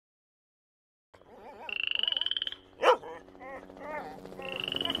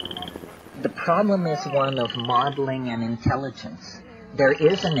problem is one of modeling and intelligence. There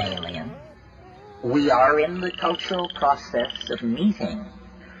is an alien. We are in the cultural process of meeting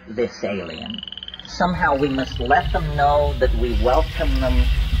this alien. Somehow we must let them know that we welcome them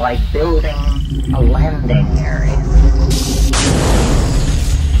by building a landing area.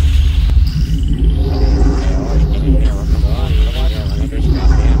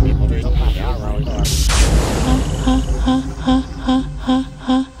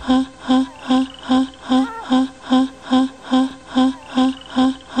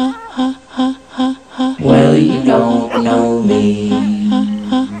 Well, you don't know me,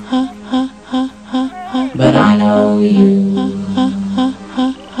 but I know you,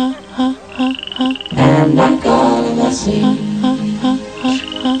 and I've got a message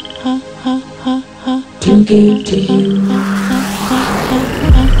to give to you.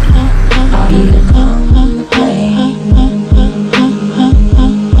 Here come the plane.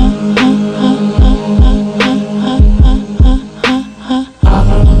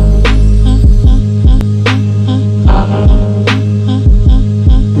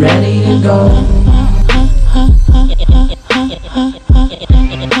 Ready to go.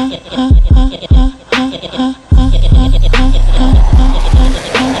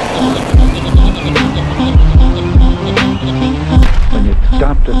 When you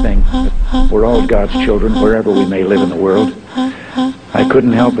stop to think that we're all God's children wherever we may live in the world, I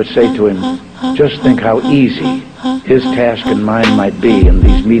couldn't help but say to him, just think how easy his task and mine might be in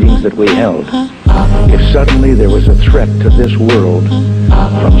these meetings that we held. If suddenly there was a threat to this world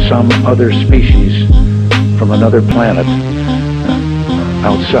from some other species, from another planet,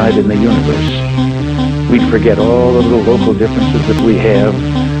 outside in the universe, we'd forget all the little local differences that we have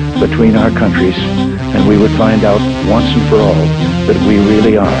between our countries, and we would find out once and for all that we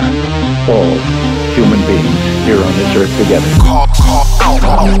really are all human beings here on this earth together.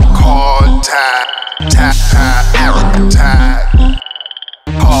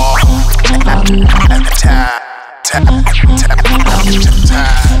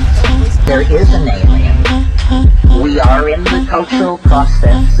 There is an alien. We are in the cultural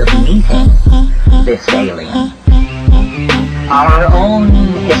process of meeting this alien. Our own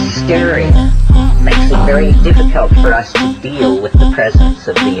hysteria makes it very difficult for us to deal with the presence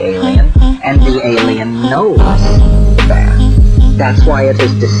of the alien, and the alien knows that. That's why it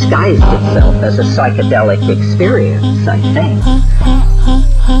has disguised itself as a psychedelic experience, I think.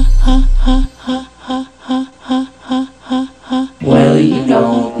 Well, you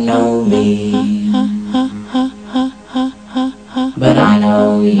don't know me, but I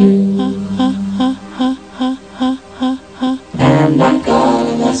know you, and I've got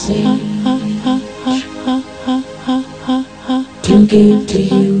a message to give to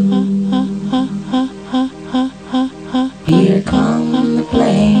you. Here come the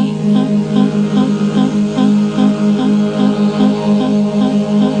plane.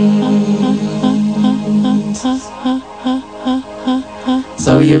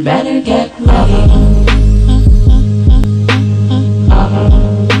 So you better get ready.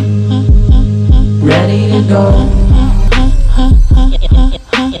 Ready to go.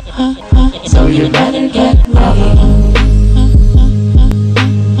 So you better get ready.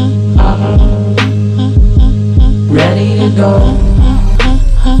 Ready to go.